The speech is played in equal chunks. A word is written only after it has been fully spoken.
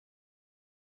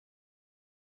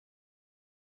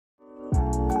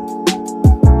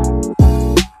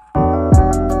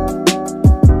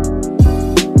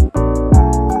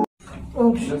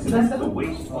Select the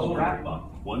waste strap up.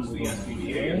 Once the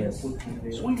SCBA is,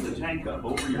 swing the tank up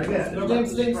over your head and let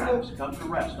the straps come to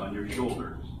rest on your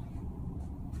shoulders.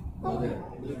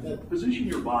 Position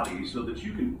your body so that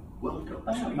you can welcome to the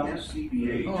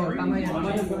SCBA training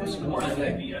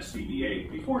module. The SCBA.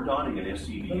 Before donning an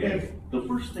SCBA, the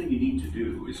first thing you need to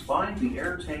do is find the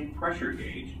air tank pressure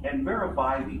gauge and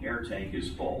verify the air tank is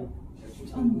full.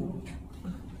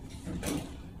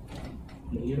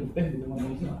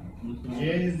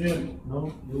 Is there?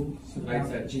 No. Right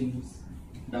side.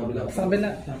 Sa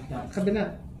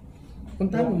kabila.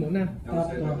 Punta mo muna.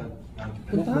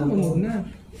 Punta mo muna.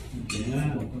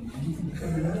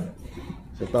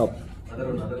 Sa top.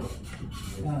 Another one.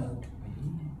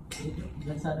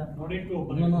 No need to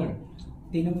open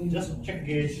it. Just check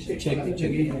gauge. Check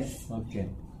gauge. Okay.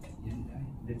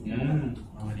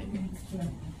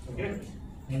 Okay.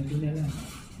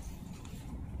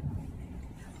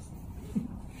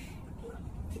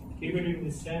 Keep it in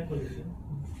the stand position.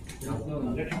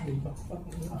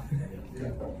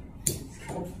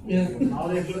 Yeah. Now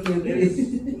they put this.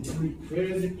 Where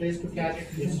is the place to catch it?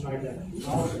 It's right there.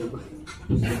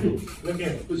 Look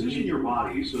at. Position your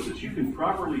body so that you can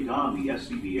properly don the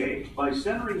SCBA by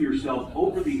centering yourself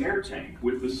over the air tank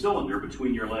with the cylinder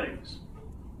between your legs.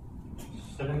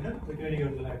 Cylinder between your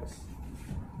legs.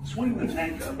 Swing the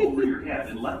tank up over your head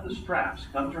and let the straps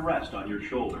come to rest on your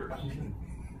shoulders.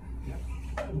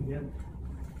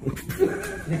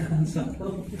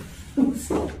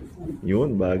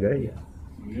 Yun, bagay.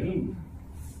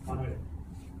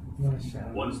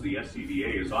 Once the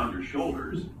SCBA is on your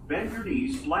shoulders, bend your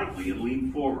knees slightly and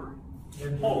lean forward.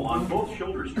 Pull on both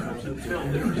shoulder straps until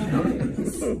they're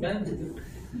snug.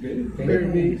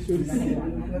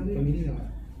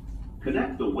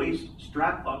 Connect the waist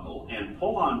strap buckle and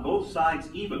pull on both sides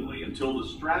evenly until the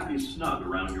strap is snug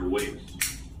around your waist.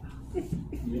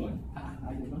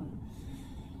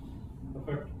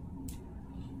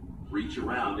 Reach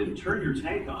around and turn your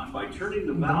tank on by turning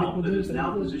the valve that is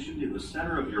now positioned in the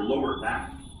center of your lower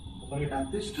back.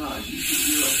 At this time, you should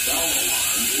hear a bell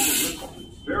alarm or whistle,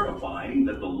 verifying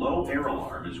that the low air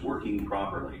alarm is working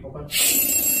properly. Open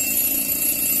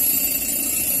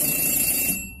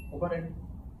it.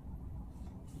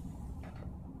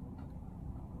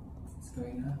 It's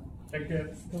going up. Take care.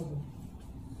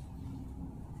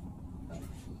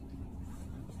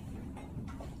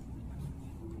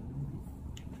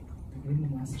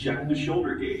 Check the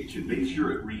shoulder gauge and make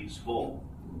sure it reads full.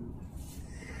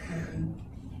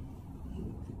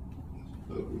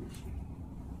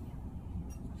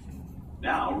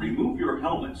 Now remove your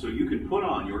helmet so you can put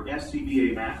on your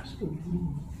SCBA mask.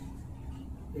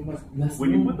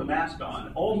 When you put the mask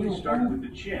on, always start with the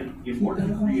chin in order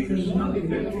to create a snug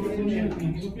fit with the chin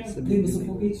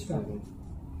piece.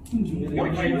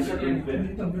 Once you set in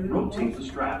fit, rotate the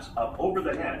straps up over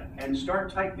the head and start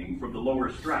tightening from the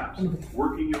lower straps,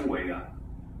 working your way up.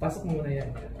 Pasok mo muna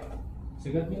yan.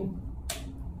 Sigat mo.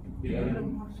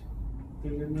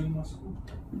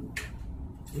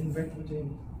 Invert mo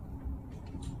dyan.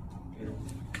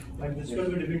 Like this will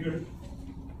be difficult.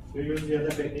 You use the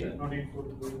other technique, not need to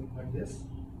do like this.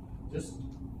 Just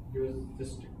use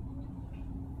this technique.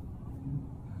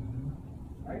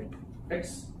 Right?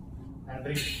 Fix and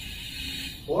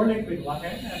reach. Hold it with one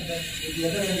hand and then with the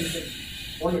other hand you can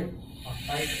hold it on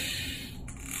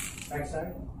back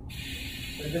side.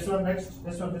 Then this one next,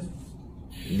 this one.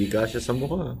 Hindi kasya sa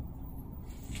mukha.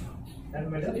 And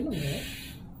middle. Here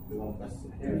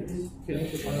it is. The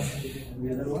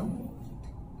other one.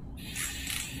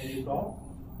 Then you go.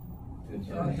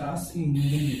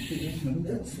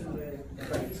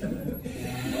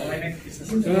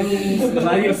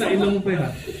 Malayo sa ilong mo pa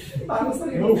yun.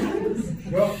 Move.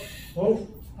 Go. Move.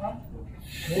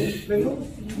 Move.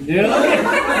 Yeah.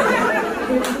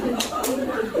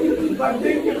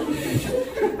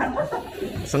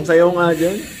 Isang sayaw nga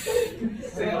dyan.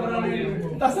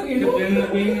 Tapos ang ilong yung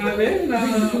naging namin na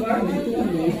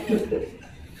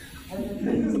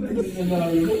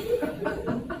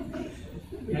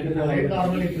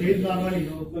Normally, breathe normally.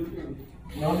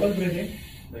 Normal breathing.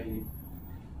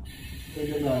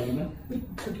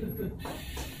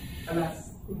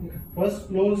 First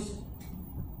close.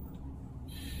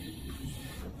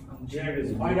 Here it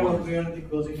is. Find out where the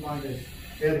closing point is.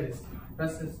 Here it is.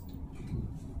 Press this.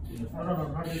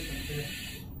 No, not this one. Here.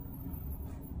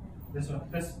 This one.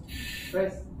 Press.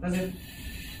 Press it.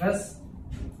 Press.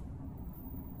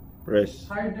 Press.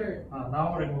 Harder.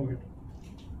 Now remove it.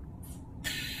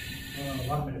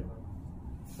 1 minute.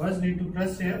 First need to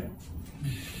press here.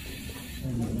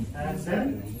 And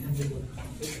then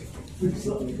Where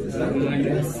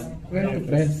to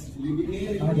press?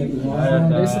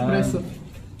 There's a press.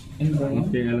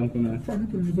 Okay, alam ko na.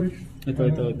 Ito.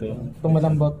 Itong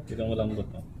malambot. Ito malambot.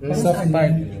 Soft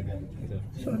part.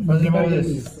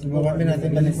 Subukan natin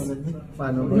balis.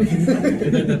 Paano ba?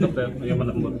 Ito, yung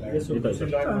malambot. Ito.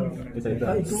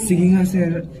 Sige nga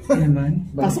sir. Yaman.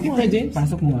 Pasok mo nga James.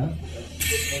 Pasok mo nga.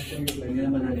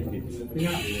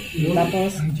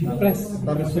 Tapos press.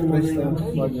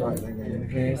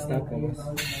 Press tapos.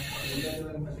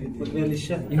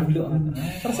 Yung blue.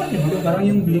 Para saan yung blue? Parang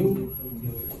yung blue.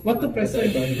 What to press sir?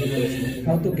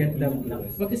 How to get the blue?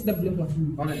 What is the blue one?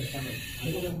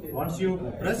 Once you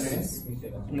press,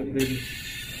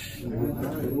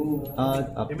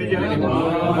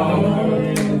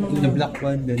 The black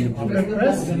one, then the blue.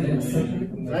 press,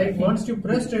 right? Once you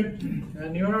pressed it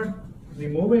and you are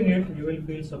removing it, you will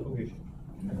feel suffocation.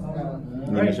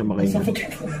 Hindi na siya makahinga.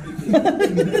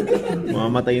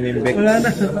 Mamamatay na yung Bex. Wala na.